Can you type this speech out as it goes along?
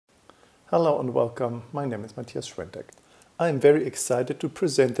Hello and welcome, my name is Matthias Schwenteck. I am very excited to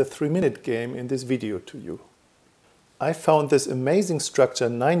present the 3-minute game in this video to you. I found this amazing structure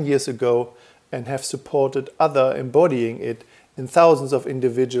 9 years ago and have supported others embodying it in thousands of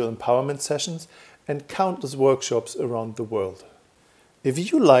individual empowerment sessions and countless workshops around the world.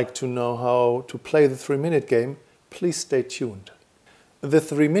 If you like to know how to play the 3-minute game, please stay tuned. The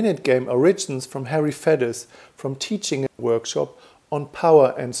 3-minute game originates from Harry Faddis from teaching a workshop on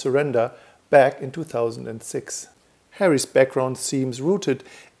power and surrender back in 2006. Harry's background seems rooted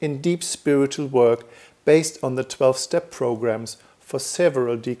in deep spiritual work based on the 12-step programs for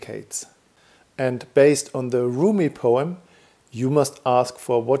several decades. And based on the Rumi poem, "You must ask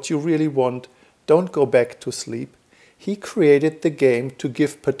for what you really want, don't go back to sleep," he created the game to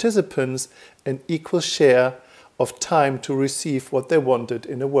give participants an equal share of time to receive what they wanted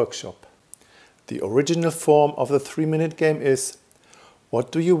in a workshop. The original form of the 3-minute game is, "What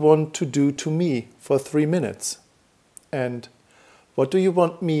do you want to do to me for 3 minutes?" And "What do you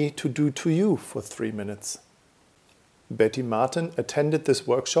want me to do to you for 3 minutes?" Betty Martin attended this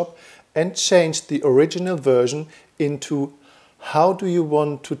workshop and changed the original version into "How do you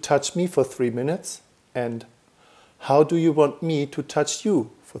want to touch me for 3 minutes?" and "How do you want me to touch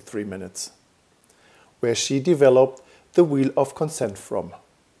you for 3 minutes?" where she developed the Wheel of Consent from.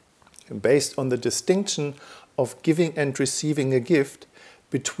 And based on the distinction of giving and receiving a gift,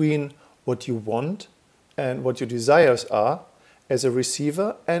 between what you want and what your desires are as a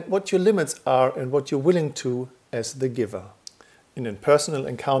receiver and what your limits are and what you're willing to as the giver. In a personal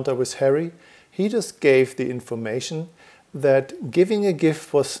encounter with Harry, he just gave the information that giving a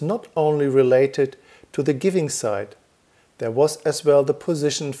gift was not only related to the giving side, there was as well the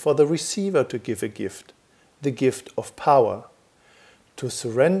position for the receiver to give a gift, the gift of power. To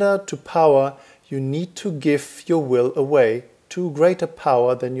surrender to power, you need to give your will away to greater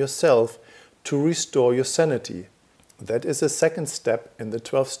power than yourself to restore your sanity. That is a second step in the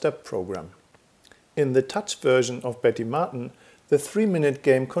 12-step program. In the touch version of Betty Martin, the 3-minute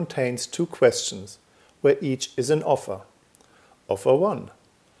game contains 2 questions, where each is an offer. Offer 1.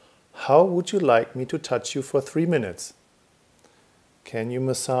 How would you like me to touch you for 3 minutes? Can you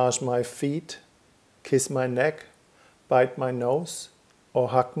massage my feet, kiss my neck, bite my nose, or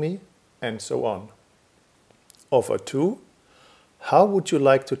hug me, and so on? Offer 2. How would you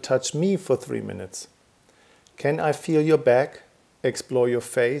like to touch me for 3 minutes? Can I feel your back, explore your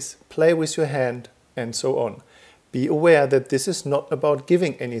face, play with your hand, and so on? Be aware that this is not about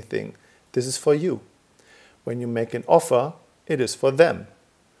giving anything. This is for you. When you make an offer, it is for them.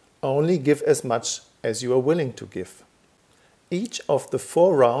 Only give as much as you are willing to give. Each of the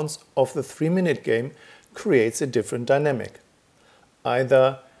 4 rounds of the 3-minute game creates a different dynamic.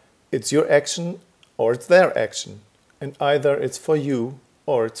 Either it's your action or it's their action. And either it's for you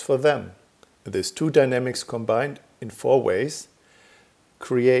or it's for them. These 2 dynamics combined in 4 ways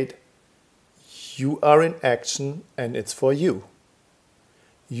create you are in action and it's for you.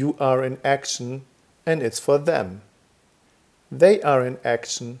 You are in action and it's for them. They are in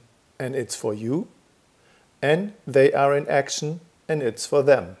action and it's for you. And they are in action and it's for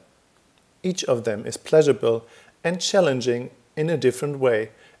them. Each of them is pleasurable and challenging in a different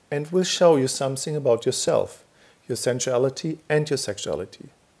way and will show you something about yourself, your sensuality and your sexuality.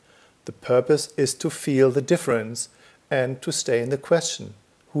 The purpose is to feel the difference and to stay in the question,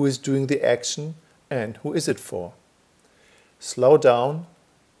 who is doing the action and who is it for? Slow down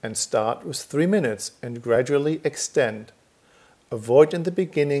and start with 3 minutes and gradually extend. Avoid in the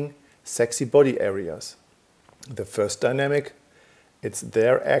beginning sexy body areas. The first dynamic, it's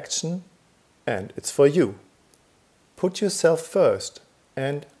their action and it's for you. Put yourself first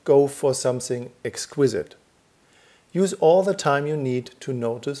and go for something exquisite. Use all the time you need to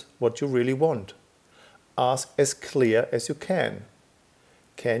notice what you really want. Ask as clear as you can.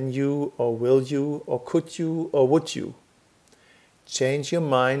 Can you or will you or could you or would you? Change your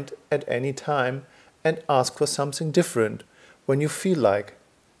mind at any time and ask for something different when you feel like,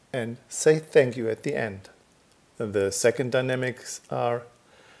 and say thank you at the end. The second dynamics are,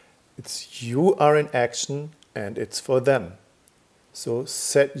 it's you are in action and it's for them. So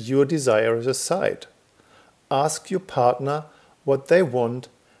set your desires aside. Ask your partner what they want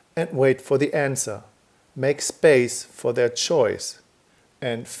and wait for the answer. Make space for their choice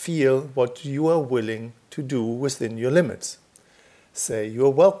and feel what you are willing to do within your limits. Say you are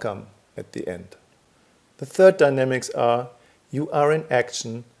welcome at the end. The third dynamics are you are in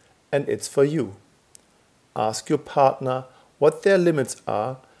action and it's for you. Ask your partner what their limits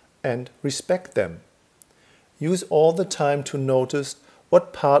are and respect them. Use all the time to notice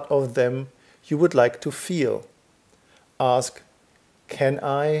what part of them you would like to feel. Ask, can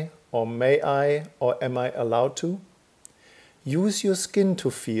I or may I, or am I allowed to? Use your skin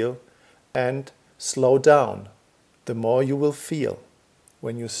to feel and slow down. The more you will feel.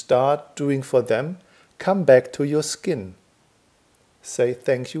 When you start doing for them, come back to your skin. Say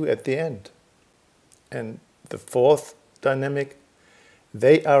thank you at the end. And the fourth dynamic,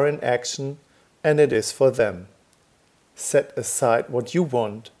 they are in action and it is for them. Set aside what you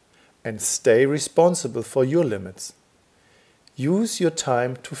want and stay responsible for your limits. Use your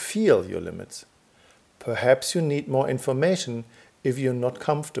time to feel your limits. Perhaps you need more information if you're not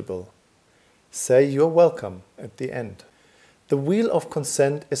comfortable. Say you're welcome at the end. The wheel of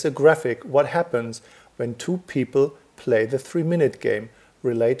consent is a graphic what happens when two people play the 3-minute game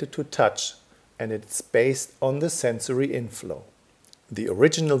related to touch, and it's based on the sensory inflow. The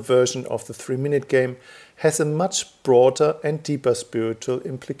original version of the 3-minute game has a much broader and deeper spiritual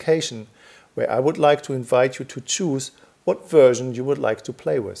implication, where I would like to invite you to choose what version you would like to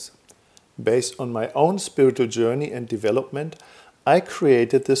play with. Based on my own spiritual journey and development, I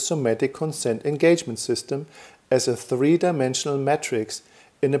created the Somatic Consent Engagement System as a 3-dimensional matrix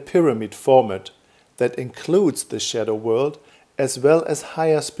in a pyramid format that includes the shadow world as well as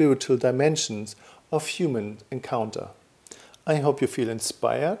higher spiritual dimensions of human encounter. I hope you feel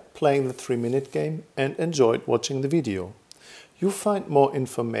inspired playing the 3-minute game and enjoyed watching the video. You find more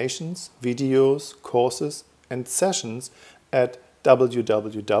information, videos, courses and sessions at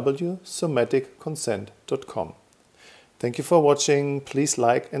www.SomaticConsent.com. Thank you for watching. Please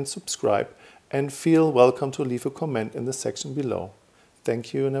like and subscribe and feel welcome to leave a comment in the section below.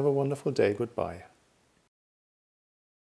 Thank you and have a wonderful day. Goodbye.